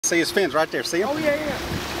See his fins right there. See him? Oh, yeah.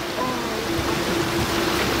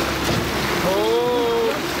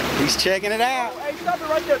 Oh. He's checking it out. Oh, hey, stop it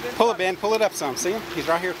right there, Ben. Pull it, Ben. Pull it up some. See him? He's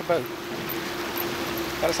right here at the boat.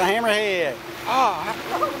 Got us a hammerhead. Ah.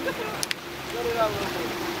 Let it out a little bit.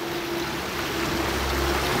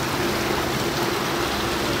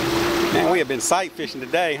 Man, we have been sight fishing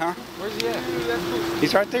today, huh? Where's he at? That's cool.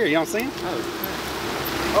 He's right there. You don't see him?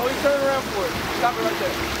 Oh, he's turning around for it. Stop it right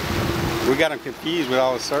there. We got him confused with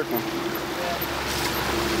all the circling.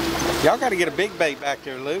 Y'all got to get a big bait back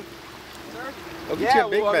there, Luke. Sir? Go get you a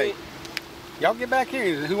big bait. Y'all get back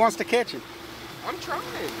here. Who wants to catch him? I'm trying.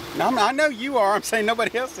 No, I know you are. I'm saying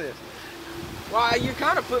nobody else is. Well, you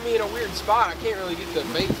kind of put me in a weird spot. I can't really get the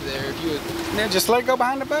bait there if you would. Then just let it go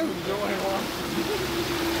behind the boat.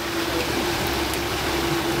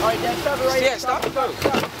 All right, Dad, stop it right there. Yeah, stop the boat.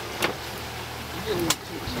 Stop.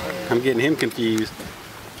 I'm getting him confused.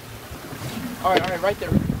 All right, right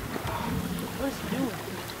there. What is he doing?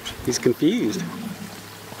 He's confused.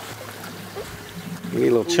 We need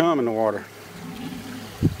a little chum in the water.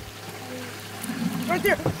 Right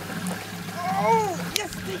there. Oh,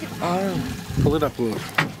 yes, take it. Pull it up a little.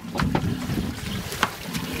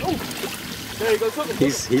 Oh, there you go.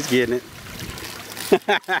 He's getting it.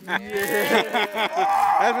 That's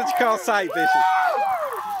what you call sight fishing.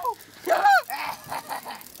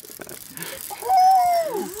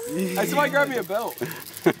 Hey, somebody grab me a belt.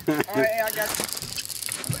 Alright, I got you.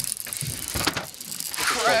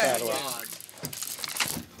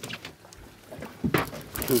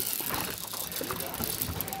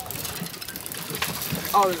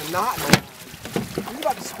 Oh, there's a knot. He's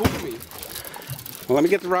about to spook me. Well, let me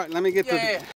get the right.